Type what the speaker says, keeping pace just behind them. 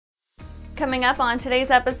Coming up on today's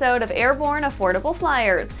episode of Airborne Affordable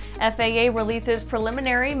Flyers, FAA releases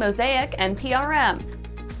preliminary MOSAIC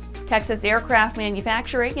NPRM. Texas Aircraft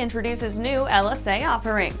Manufacturing introduces new LSA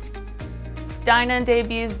offering. Dynon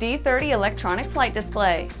debuts D30 electronic flight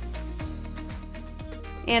display.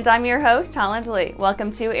 And I'm your host, Holland Lee.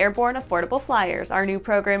 Welcome to Airborne Affordable Flyers, our new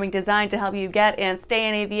programming designed to help you get and stay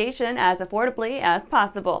in aviation as affordably as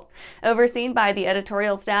possible. Overseen by the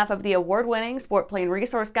editorial staff of the award-winning Sport Plane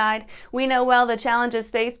Resource Guide, we know well the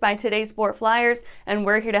challenges faced by today's sport flyers, and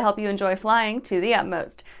we're here to help you enjoy flying to the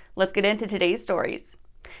utmost. Let's get into today's stories.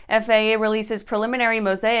 FAA releases preliminary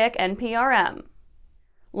MOSAIC NPRM.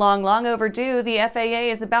 Long overdue, the FAA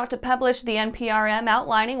is about to publish the NPRM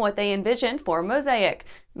outlining what they envisioned for MOSAIC.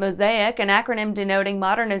 MOSAIC, an acronym denoting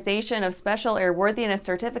Modernization of Special Airworthiness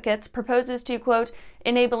Certificates, proposes to, quote,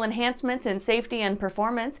 enable enhancements in safety and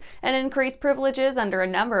performance and increase privileges under a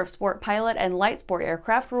number of sport pilot and light sport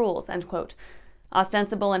aircraft rules, end quote.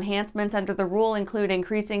 Ostensible enhancements under the rule include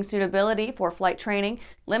increasing suitability for flight training,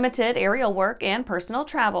 limited aerial work, and personal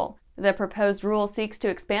travel. The proposed rule seeks to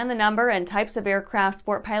expand the number and types of aircraft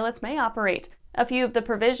sport pilots may operate. A few of the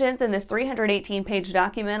provisions in this 318-page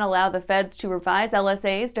document allow the feds to revise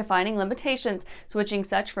LSAs defining limitations, switching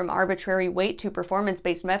such from arbitrary weight to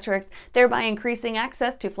performance-based metrics, thereby increasing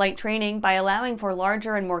access to flight training by allowing for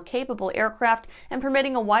larger and more capable aircraft and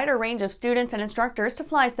permitting a wider range of students and instructors to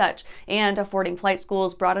fly such, and affording flight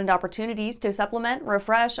schools broadened opportunities to supplement,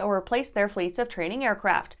 refresh, or replace their fleets of training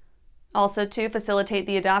aircraft. Also to facilitate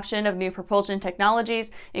the adoption of new propulsion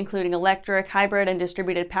technologies, including electric, hybrid, and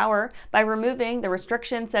distributed power, by removing the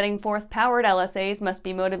restriction setting forth powered LSAs must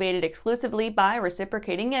be motivated exclusively by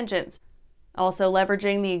reciprocating engines. Also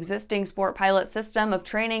leveraging the existing sport pilot system of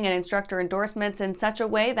training and instructor endorsements in such a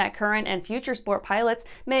way that current and future sport pilots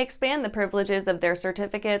may expand the privileges of their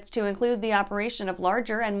certificates to include the operation of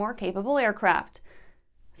larger and more capable aircraft.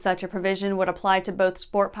 Such a provision would apply to both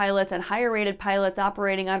sport pilots and higher-rated pilots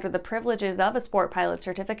operating under the privileges of a sport pilot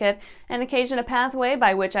certificate and occasion a pathway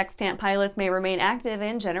by which extant pilots may remain active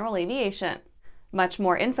in general aviation. Much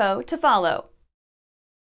more info to follow.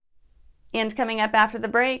 And coming up after the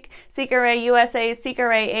break, Cicaré USA's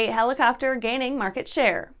Cicaré 8 helicopter gaining market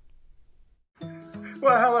share.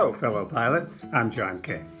 Well, hello, fellow pilot. I'm John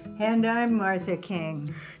King. And I'm Martha King.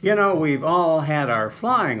 You know, we've all had our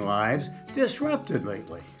flying lives disrupted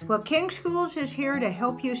lately. Well, King Schools is here to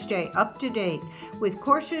help you stay up to date with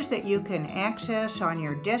courses that you can access on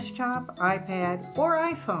your desktop, iPad, or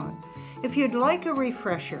iPhone. If you'd like a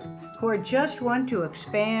refresher or just want to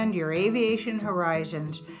expand your aviation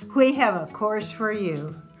horizons, we have a course for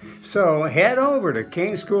you. So head over to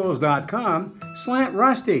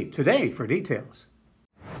kingschools.com/Rusty today for details.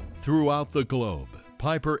 Throughout the globe,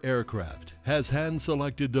 Piper Aircraft has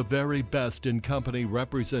hand-selected the very best in company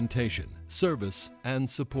representation, service, and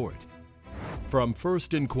support. From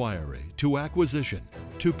first inquiry to acquisition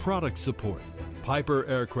to product support, Piper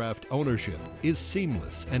Aircraft ownership is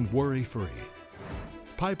seamless and worry-free.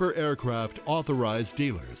 Piper Aircraft authorized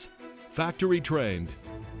dealers, factory-trained,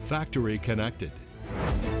 factory-connected.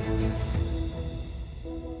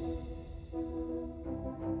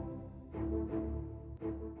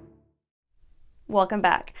 Welcome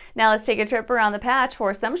back. Now let's take a trip around the patch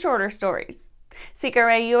for some shorter stories.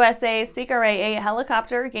 Cicaré USA's Cicaré 8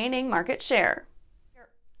 helicopter gaining market share.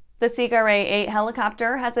 The Cicaré 8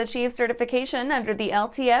 helicopter has achieved certification under the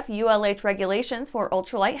LTF ULH regulations for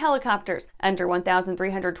ultralight helicopters under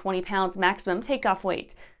 1,320 pounds maximum takeoff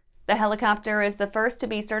weight. The helicopter is the first to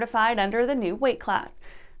be certified under the new weight class.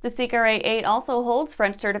 The Cicaré 8 also holds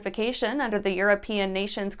French certification under the European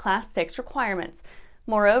nation's Class 6 requirements.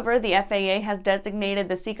 Moreover, the FAA has designated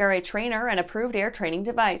the Cicaré trainer an approved air training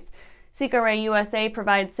device. Cicaré USA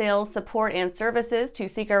provides sales, support, and services to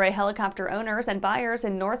Cicaré helicopter owners and buyers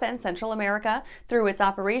in North and Central America through its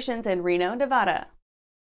operations in Reno, Nevada.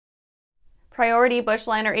 Priority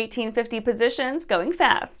Bushliner 1850 positions going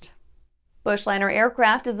fast. Bushliner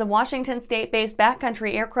Aircraft is a Washington state-based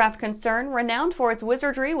backcountry aircraft concern renowned for its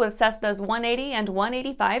wizardry with Cessna's 180 and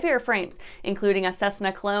 185 airframes, including a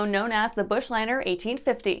Cessna clone known as the Bushliner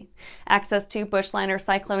 1850. Access to Bushliner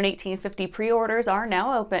Cyclone 1850 pre-orders are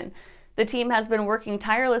now open. The team has been working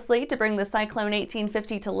tirelessly to bring the Cyclone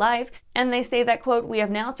 1850 to life, and they say that, quote, we have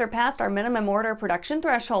now surpassed our minimum order production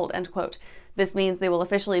threshold, end quote. This means they will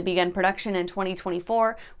officially begin production in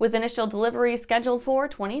 2024, with initial deliveries scheduled for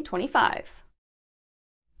 2025.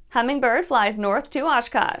 Hummingbird flies north to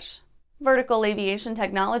Oshkosh. Vertical Aviation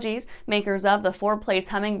Technologies, makers of the 4-place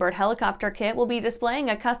Hummingbird helicopter kit, will be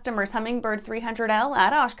displaying a customer's Hummingbird 300L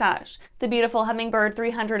at Oshkosh. The beautiful Hummingbird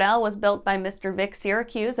 300L was built by Mr. Vic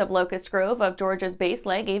Syracuse of Locust Grove of Georgia's Base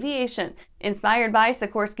Leg Aviation. Inspired by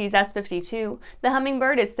Sikorsky's S-52, the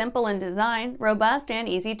Hummingbird is simple in design, robust and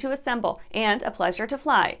easy to assemble, and a pleasure to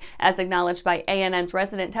fly, as acknowledged by ANN's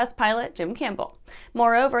resident test pilot, Jim Campbell.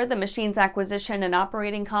 Moreover, the machine's acquisition and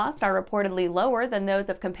operating costs are reportedly lower than those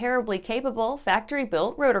of comparably capable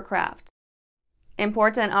factory-built rotorcraft.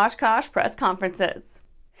 Important Oshkosh press conferences.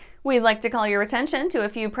 We'd like to call your attention to a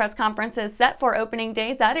few press conferences set for opening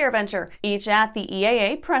days at AirVenture, each at the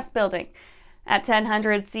EAA Press Building. At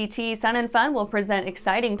 1000 CT, Sun & Fun will present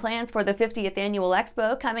exciting plans for the 50th Annual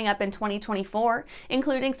Expo coming up in 2024,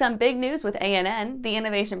 including some big news with ANN, the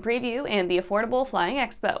Innovation Preview, and the Affordable Flying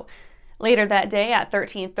Expo. Later that day at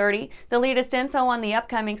 13:30, the latest info on the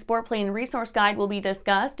upcoming Sport Plane Resource Guide will be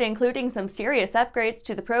discussed, including some serious upgrades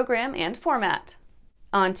to the program and format.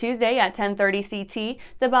 On Tuesday at 10:30 CT,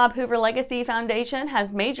 the Bob Hoover Legacy Foundation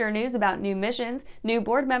has major news about new missions, new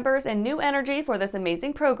board members, and new energy for this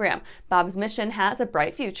amazing program. Bob's mission has a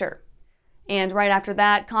bright future. And right after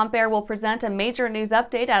that, CompAir will present a major news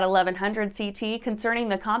update at 1100 CT concerning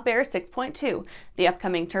the CompAir 6.2, the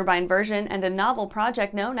upcoming turbine version, and a novel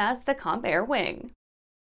project known as the CompAir Wing.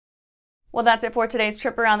 Well, that's it for today's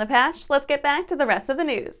trip around the patch. Let's get back to the rest of the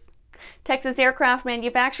news. Texas Aircraft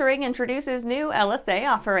Manufacturing introduces new LSA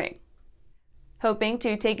offering. Hoping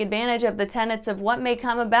to take advantage of the tenets of what may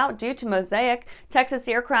come about due to MOSAIC, Texas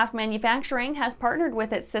Aircraft Manufacturing has partnered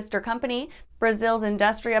with its sister company, Brazil's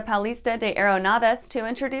Industria Paulista de Aeronaves, to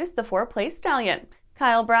introduce the 4-place Stallion.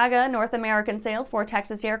 Kyle Braga, North American sales for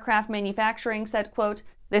Texas Aircraft Manufacturing, said, quote,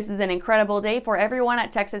 "This is an incredible day for everyone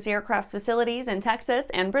at Texas Aircraft's facilities in Texas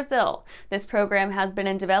and Brazil. This program has been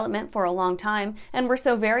in development for a long time, and we're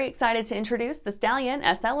so very excited to introduce the Stallion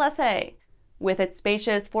S-LSA. With its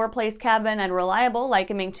spacious 4-place cabin and reliable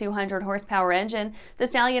Lycoming 200 horsepower engine, the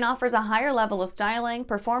Stallion offers a higher level of styling,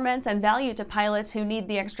 performance, and value to pilots who need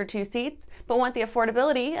the extra 2 seats, but want the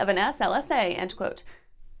affordability of an S-LSA," end quote.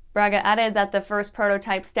 Braga added that the first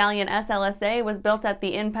prototype Stallion S-LSA was built at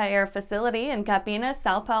the INPAER facility in Campinas,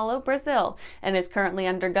 São Paulo, Brazil, and is currently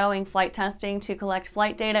undergoing flight testing to collect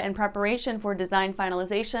flight data in preparation for design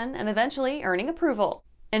finalization and eventually earning approval.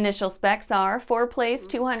 Initial specs are 4-place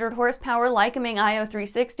 200 horsepower Lycoming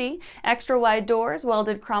IO360, extra wide doors,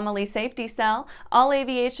 welded chromoly safety cell, all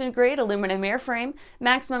aviation grade aluminum airframe,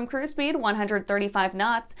 maximum cruise speed 135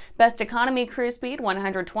 knots, best economy cruise speed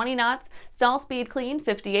 120 knots, stall speed clean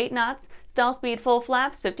 58 knots, stall speed full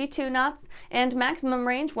flaps 52 knots, and maximum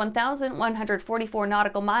range 1,144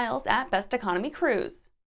 nautical miles at best economy cruise.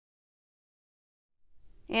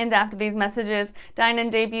 And after these messages, Dynon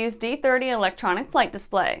debuts D30 electronic flight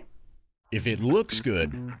display. If it looks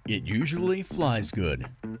good, it usually flies good.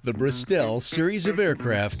 The Bristol series of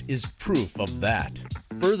aircraft is proof of that.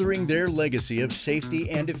 Furthering their legacy of safety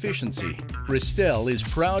and efficiency, Bristol is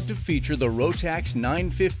proud to feature the Rotax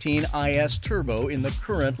 915 IS Turbo in the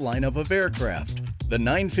current lineup of aircraft. The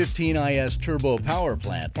 915 IS Turbo power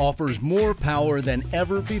plant offers more power than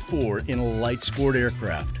ever before in a light sport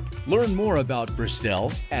aircraft. Learn more about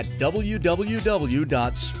Bristol at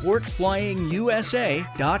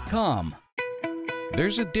www.sportflyingusa.com.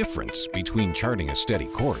 There's a difference between charting a steady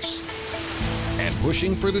course and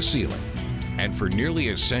pushing for the ceiling. And for nearly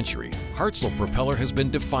a century, Hartzell Propeller has been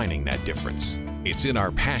defining that difference. It's in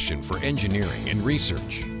our passion for engineering and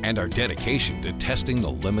research and our dedication to testing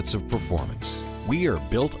the limits of performance. We are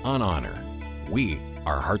built on honor. We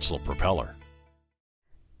are Hartzell Propeller.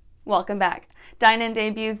 Welcome back. Dynon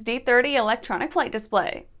debuts D30 electronic flight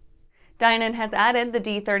display. Dynon has added the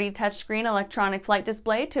D30 touchscreen electronic flight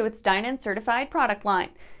display to its Dynon Certified product line.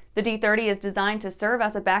 The D30 is designed to serve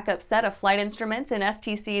as a backup set of flight instruments in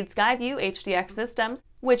STC'd SkyView HDX systems,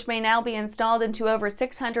 which may now be installed into over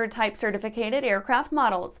 600 type certificated aircraft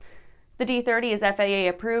models. The D30 is FAA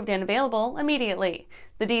approved and available immediately.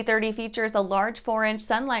 The D30 features a large 4-inch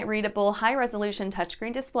sunlight-readable high-resolution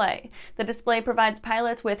touchscreen display. The display provides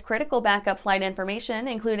pilots with critical backup flight information,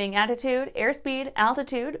 including attitude, airspeed,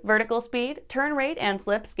 altitude, vertical speed, turn rate, and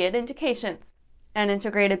slip skid indications. An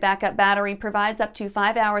integrated backup battery provides up to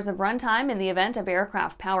 5 hours of runtime in the event of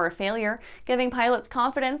aircraft power failure, giving pilots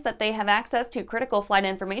confidence that they have access to critical flight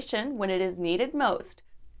information when it is needed most.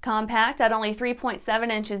 Compact at only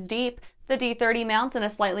 3.7 inches deep, the D30 mounts in a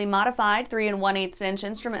slightly modified 3 1/8 inch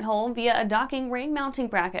instrument hole via a docking ring mounting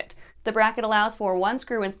bracket. The bracket allows for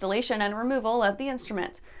 1-screw installation and removal of the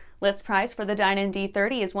instrument. List price for the Dynon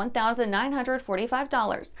D30 is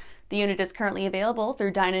 $1,945. The unit is currently available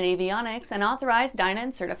through Dynon Avionics and authorized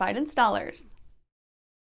Dynon certified installers.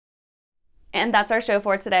 And that's our show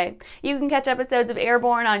for today. You can catch episodes of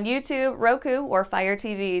Airborne on YouTube, Roku, or Fire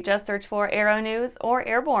TV. Just search for Aero-News or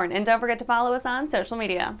Airborne, and don't forget to follow us on social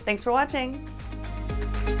media. Thanks for watching.